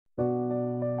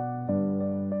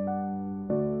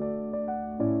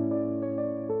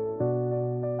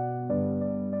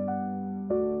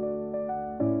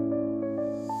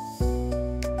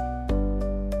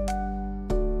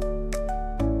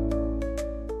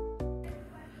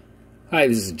Hi,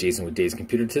 this is Jason with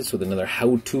DavesComputerTips with another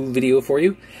how-to video for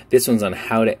you. This one's on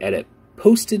how to edit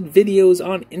posted videos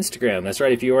on Instagram. That's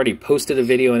right, if you already posted a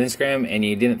video on Instagram and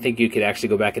you didn't think you could actually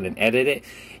go back in and edit it,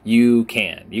 you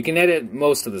can. You can edit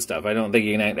most of the stuff. I don't think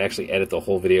you can actually edit the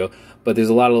whole video, but there's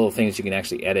a lot of little things you can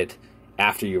actually edit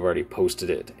after you've already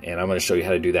posted it, and I'm going to show you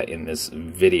how to do that in this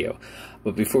video.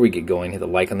 But before we get going, hit the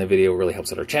like on the video. It really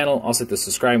helps out our channel. Also hit the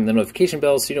subscribe and the notification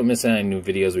bell so you don't miss any new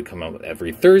videos we come out with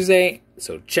every Thursday.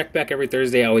 So check back every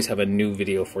Thursday. I always have a new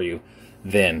video for you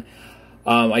then.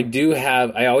 I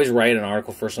always write an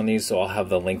article first on these, so I'll have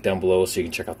the link down below so you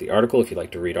can check out the article if you'd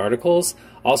like to read articles.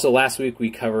 Also, last week we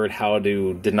covered how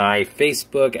to deny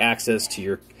Facebook access to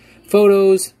your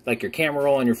photos, like your camera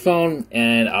roll on your phone,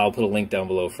 and I'll put a link down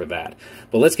below for that.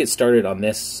 But let's get started on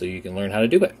this so you can learn how to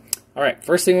do it. All right,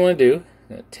 first thing we want to do,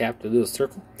 I'm going to tap the little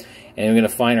circle, and we're going to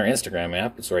find our Instagram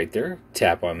app. It's right there.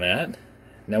 Tap on that.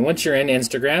 Now, once you're in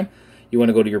Instagram, you want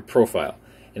to go to your profile,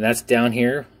 and that's down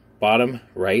here, bottom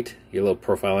right, your little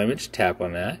profile image. Tap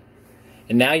on that,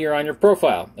 and now you're on your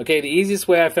profile. Okay, the easiest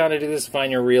way I found to do this, to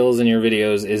find your reels and your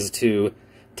videos, is to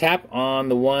tap on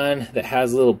the one that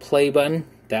has a little play button.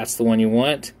 That's the one you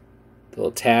want. The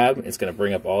little tab. It's going to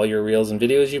bring up all your reels and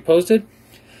videos you posted.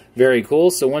 Very cool.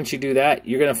 So once you do that,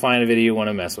 you're going to find a video you want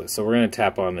to mess with. So we're going to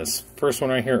tap on this first one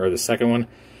right here, or the second one.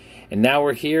 And now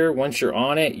we're here. Once you're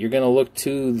on it, you're going to look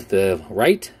to the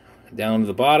right, down to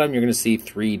the bottom. You're going to see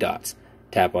 3 dots.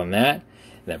 Tap on that,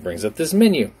 and that brings up this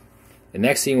menu. The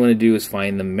next thing you want to do is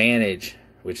find the manage,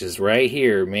 which is right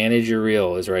here. Manage your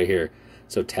reel is right here.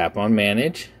 So tap on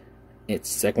manage.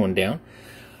 It's the second one down.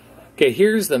 Okay,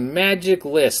 here's the magic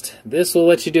list. This will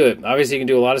let you do it. Obviously, you can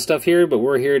do a lot of stuff here, but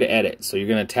we're here to edit. So you're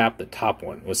going to tap the top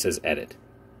one, which says edit.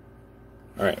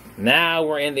 All right, now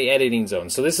we're in the editing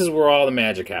zone. So this is where all the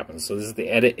magic happens. So this is the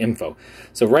edit info.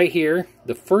 So right here,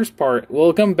 the first part,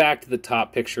 we'll come back to the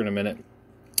top picture in a minute.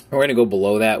 We're going to go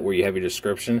below that where you have your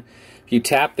description. If you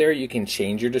tap there, you can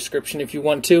change your description if you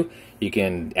want to. You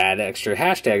can add extra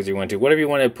hashtags if you want to. Whatever you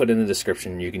want to put in the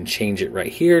description, you can change it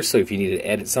right here. So if you need to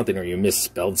edit something or you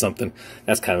misspelled something,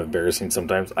 that's kind of embarrassing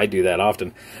sometimes. I do that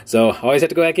often. So I always have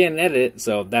to go back in and edit it.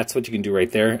 So that's what you can do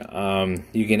right there.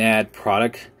 You can add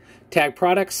tag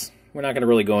products. We're not going to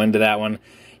really go into that one.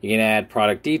 You can add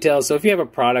product details. So if you have a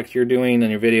product you're doing on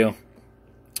your video,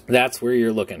 that's where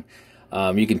you're looking.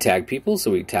 You can tag people,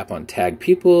 so we tap on tag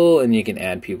people, and you can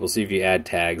add people. So if you add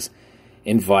tags,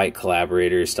 invite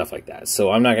collaborators, stuff like that.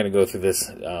 So I'm not going to go through this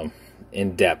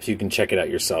in depth. You can check it out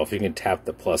yourself. You can tap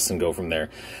the plus and go from there.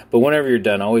 But whenever you're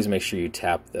done, always make sure you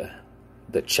tap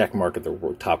the check mark at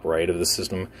the top right of the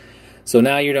system. So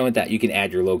now you're done with that. You can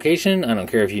add your location. I don't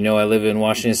care if you know I live in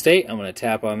Washington State. I'm going to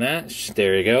tap on that.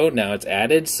 There you go. Now it's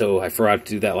added. So I forgot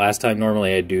to do that last time.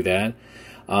 Normally I'd do that.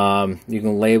 You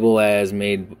can label as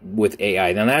made with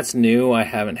AI. Now that's new. I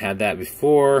haven't had that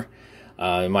before.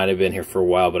 It might have been here for a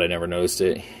while, but I never noticed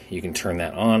it. You can turn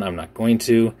that on. I'm not going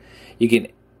to. You can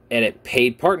edit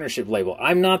paid partnership label.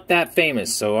 I'm not that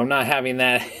famous, so I'm not having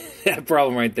that, that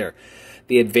problem right there.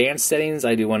 The advanced settings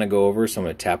I do want to go over, so I'm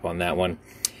going to tap on that one.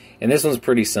 And this one's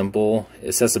pretty simple.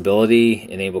 Accessibility,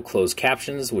 enable closed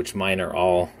captions, which mine are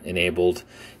all enabled.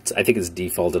 I think it's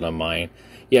defaulted on mine.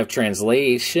 You have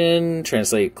translation,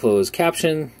 translate closed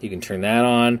caption. You can turn that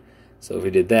on. So if we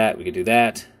did that, we could do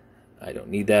that. I don't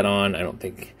need that on, I don't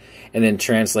think. And then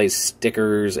translate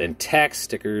stickers and text.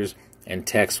 Stickers and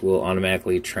text will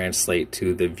automatically translate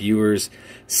to the viewer's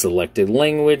selected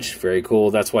language. Very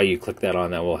cool. That's why you click that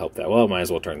on. That will help that. Well, might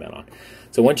as well turn that on.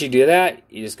 So once you do that,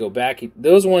 you just go back.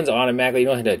 Those ones automatically, you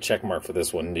don't have to check mark for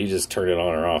this one. You just turn it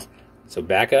on or off. So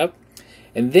back up.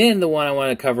 And then the one I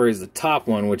want to cover is the top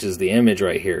one, which is the image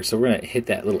right here. So we're going to hit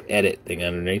that little edit thing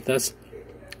underneath us.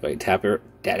 Wait, tap it.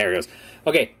 There it goes.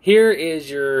 Okay, here is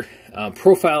your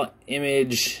profile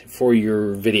image for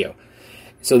your video.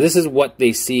 So this is what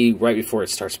they see right before it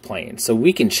starts playing. So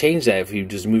we can change that if you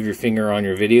just move your finger on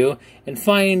your video and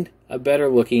find a better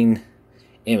looking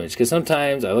image. Because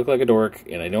sometimes I look like a dork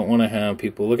and I don't want to have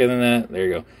people looking at that. There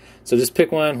you go. So just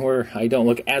pick one where I don't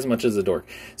look as much as a dork.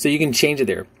 So you can change it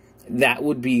there. That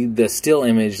would be the still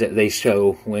image that they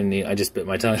show when I just bit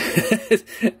my tongue.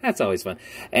 That's always fun.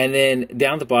 And then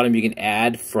down at the bottom, you can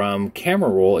add from camera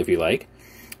roll if you like.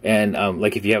 And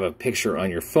like if you have a picture on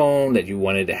your phone that you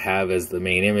wanted to have as the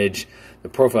main image, the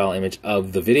profile image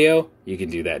of the video, you can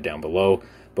do that down below.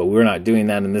 But we're not doing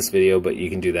that in this video, but you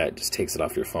can do that. It just takes it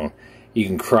off your phone. You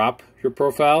can crop your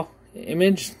profile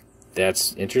image.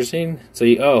 That's interesting. So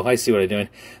oh, I see what I'm doing.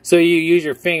 So you use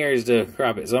your fingers to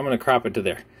crop it. So I'm going to crop it to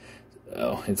there.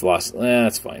 Oh, it's lost.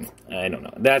 That's fine. I don't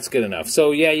know. That's good enough.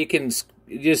 So yeah, you can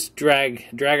just drag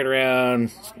it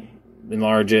around,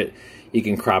 enlarge it, you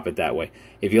can crop it that way.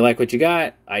 If you like what you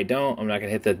got, I don't. I'm not going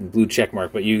to hit the blue check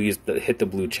mark, but you hit the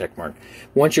blue check mark.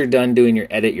 Once you're done doing your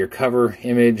edit, your cover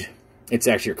image, it's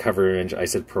actually your cover image. I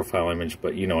said profile image,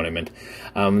 but you know what I meant.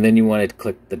 Then you want to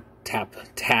click the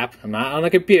tap. I'm not on the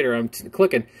computer. I'm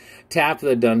clicking. Tap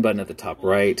the done button at the top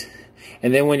right.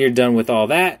 And then when you're done with all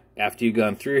that, after you've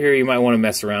gone through here, you might want to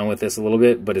mess around with this a little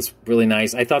bit, but it's really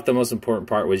nice. I thought the most important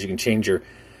part was you can change your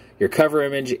cover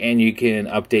image and you can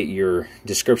update your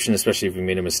description, especially if you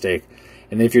made a mistake.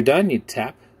 And then if you're done, you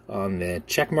tap on the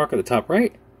check mark at the top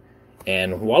right,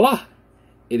 and voila!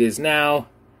 It is now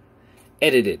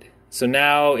edited. So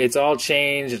now it's all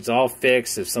changed, it's all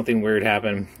fixed. If something weird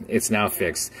happened, it's now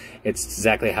fixed. It's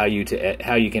exactly how you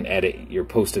can edit your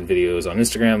posted videos on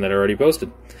Instagram that are already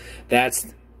posted.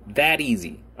 That's that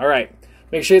easy. All right,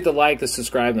 make sure you hit the like, the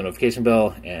subscribe, the notification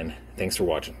bell, and thanks for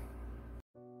watching.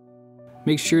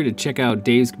 Make sure to check out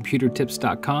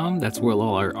DavesComputerTips.com. That's where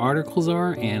all our articles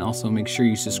are, and also make sure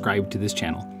you subscribe to this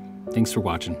channel. Thanks for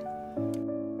watching.